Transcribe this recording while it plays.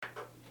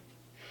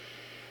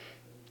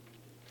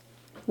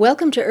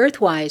Welcome to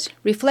Earthwise,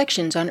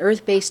 Reflections on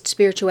Earth-Based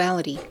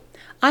Spirituality.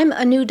 I'm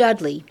Anu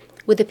Dudley,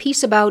 with a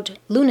piece about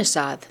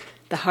Lughnasadh,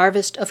 the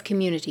harvest of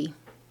community.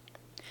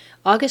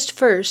 August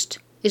 1st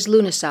is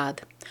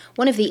Lughnasadh,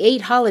 one of the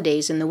 8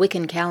 holidays in the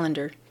Wiccan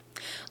calendar.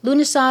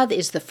 Lughnasadh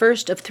is the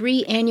first of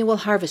 3 annual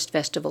harvest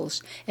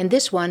festivals, and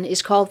this one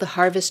is called the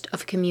Harvest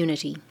of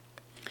Community.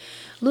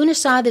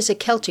 Lughnasadh is a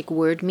Celtic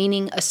word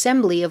meaning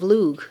assembly of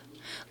Lugh.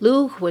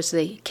 Lugh was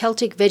the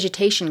Celtic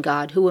vegetation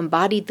god who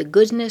embodied the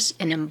goodness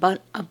and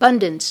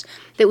abundance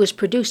that was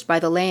produced by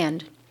the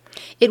land.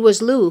 It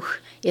was Lugh,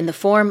 in the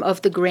form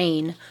of the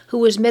grain, who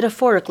was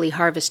metaphorically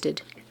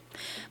harvested.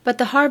 But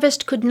the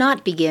harvest could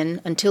not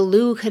begin until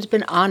Lugh had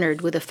been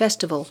honored with a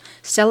festival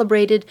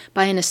celebrated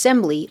by an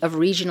assembly of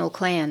regional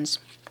clans.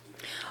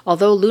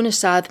 Although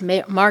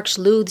Lughnasadh marks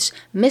Lugh's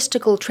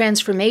mystical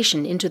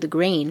transformation into the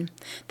grain,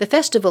 the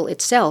festival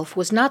itself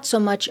was not so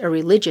much a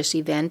religious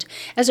event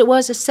as it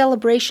was a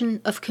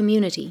celebration of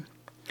community.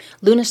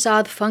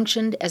 Lughnasadh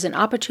functioned as an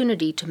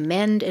opportunity to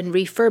mend and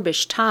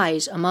refurbish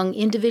ties among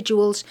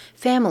individuals,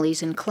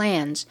 families, and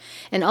clans,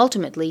 and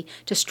ultimately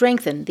to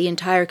strengthen the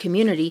entire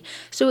community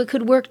so it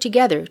could work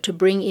together to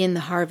bring in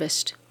the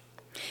harvest.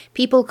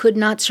 People could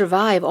not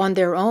survive on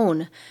their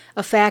own,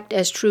 a fact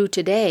as true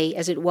today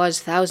as it was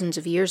thousands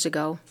of years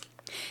ago.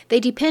 They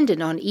depended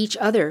on each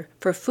other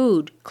for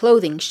food,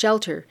 clothing,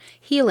 shelter,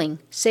 healing,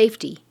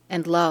 safety,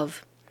 and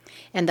love.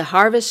 And the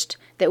harvest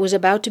that was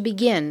about to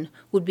begin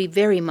would be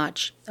very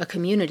much a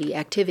community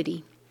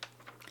activity.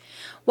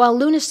 While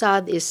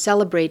Lughnasadh is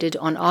celebrated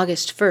on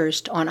August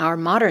 1st on our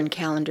modern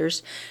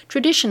calendars,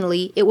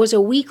 traditionally it was a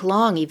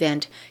week-long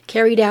event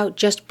carried out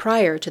just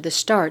prior to the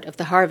start of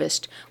the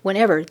harvest,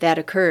 whenever that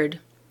occurred.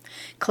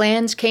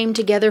 Clans came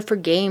together for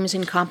games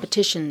and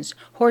competitions,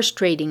 horse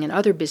trading and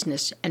other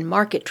business and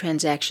market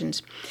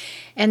transactions,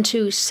 and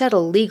to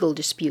settle legal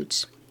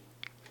disputes.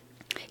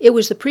 It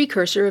was the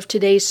precursor of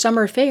today's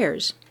summer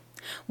fairs.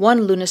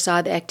 One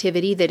Lughnasadh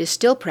activity that is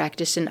still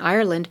practiced in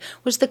Ireland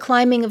was the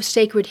climbing of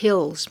sacred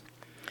hills.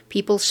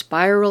 People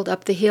spiraled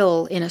up the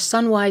hill in a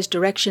sunwise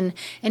direction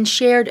and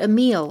shared a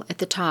meal at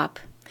the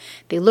top.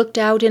 They looked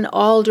out in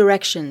all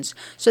directions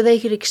so they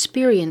could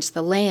experience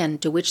the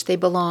land to which they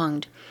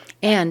belonged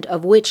and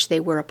of which they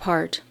were a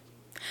part.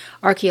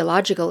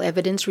 Archaeological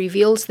evidence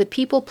reveals that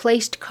people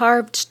placed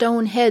carved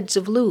stone heads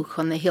of Lugh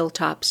on the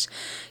hilltops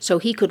so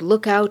he could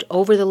look out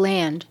over the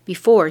land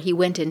before he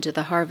went into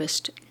the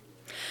harvest.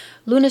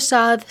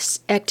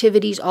 Lughnasadh's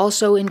activities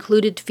also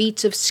included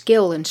feats of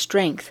skill and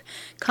strength,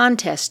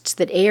 contests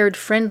that aired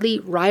friendly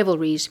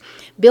rivalries,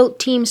 built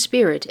team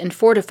spirit, and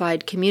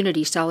fortified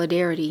community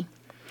solidarity.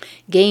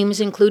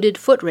 Games included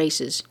foot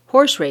races,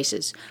 horse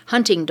races,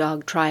 hunting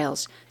dog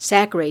trials,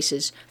 sack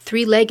races,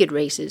 3-legged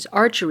races,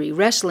 archery,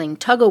 wrestling,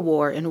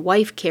 tug-of-war, and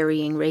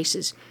wife-carrying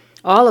races,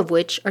 all of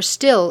which are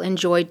still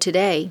enjoyed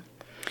today.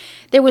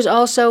 There was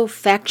also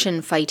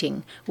faction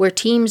fighting, where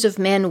teams of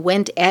men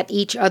went at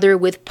each other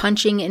with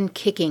punching and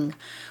kicking.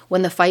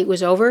 When the fight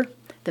was over,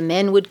 the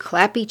men would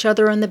clap each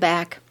other on the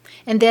back,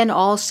 and then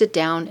all sit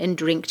down and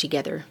drink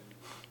together.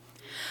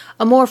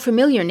 A more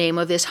familiar name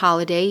of this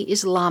holiday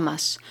is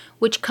Lammas,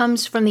 which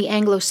comes from the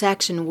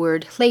Anglo-Saxon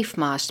word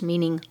hlaethmas,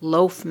 meaning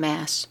loaf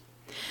mass.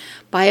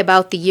 By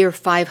about the year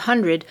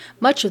 500,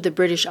 much of the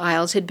British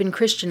Isles had been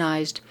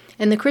Christianized,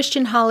 and the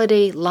Christian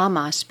holiday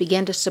Lammas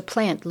began to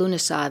supplant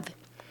Lughnasadh.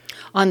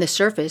 On the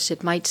surface,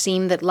 it might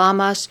seem that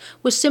Lammas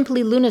was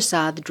simply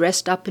Lughnasadh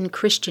dressed up in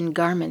Christian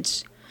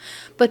garments.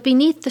 But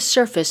beneath the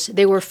surface,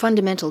 there were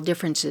fundamental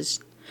differences.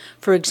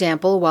 For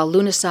example, while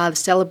Lughnasadh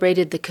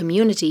celebrated the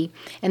community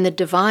and the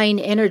divine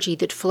energy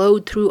that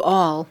flowed through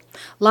all,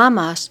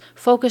 Lammas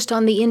focused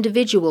on the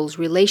individual's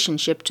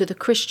relationship to the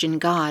Christian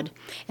God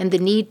and the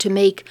need to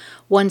make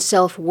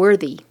oneself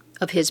worthy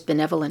of his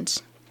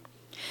benevolence.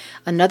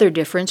 Another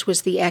difference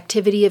was the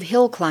activity of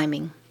hill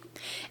climbing.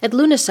 At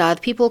Lughnasadh,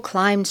 people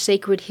climbed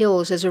sacred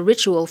hills as a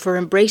ritual for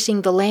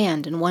embracing the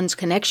land and one's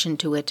connection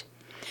to it.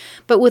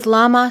 But with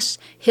Lammas,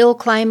 hill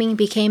climbing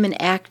became an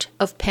act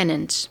of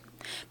penance.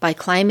 By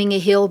climbing a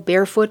hill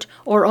barefoot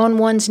or on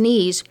one's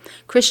knees,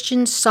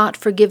 Christians sought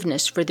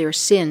forgiveness for their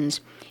sins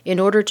in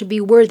order to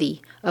be worthy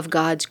of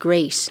God's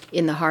grace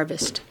in the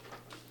harvest.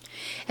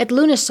 At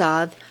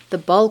Lughnasadh, the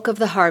bulk of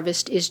the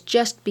harvest is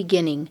just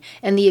beginning,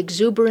 and the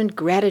exuberant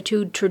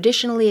gratitude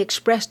traditionally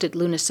expressed at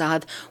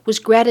Lughnasadh was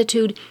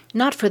gratitude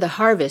not for the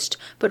harvest,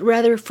 but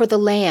rather for the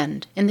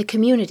land and the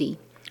community,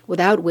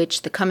 without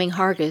which the coming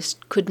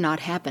harvest could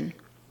not happen.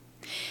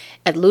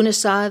 At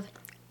Lughnasadh,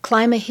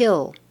 climb a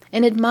hill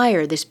and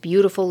admire this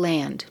beautiful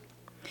land.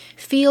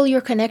 Feel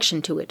your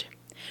connection to it.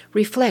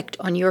 Reflect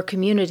on your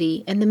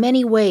community and the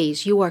many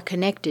ways you are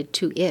connected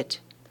to it.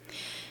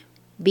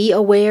 Be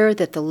aware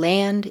that the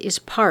land is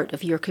part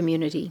of your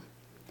community.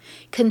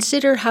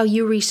 Consider how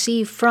you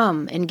receive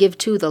from and give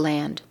to the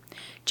land,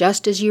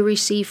 just as you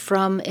receive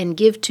from and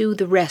give to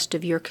the rest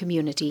of your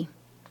community.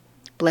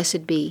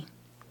 Blessed be.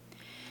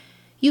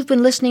 You've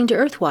been listening to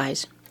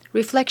Earthwise,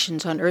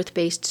 Reflections on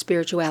Earth-Based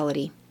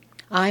Spirituality.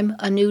 I'm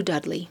Anu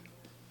Dudley.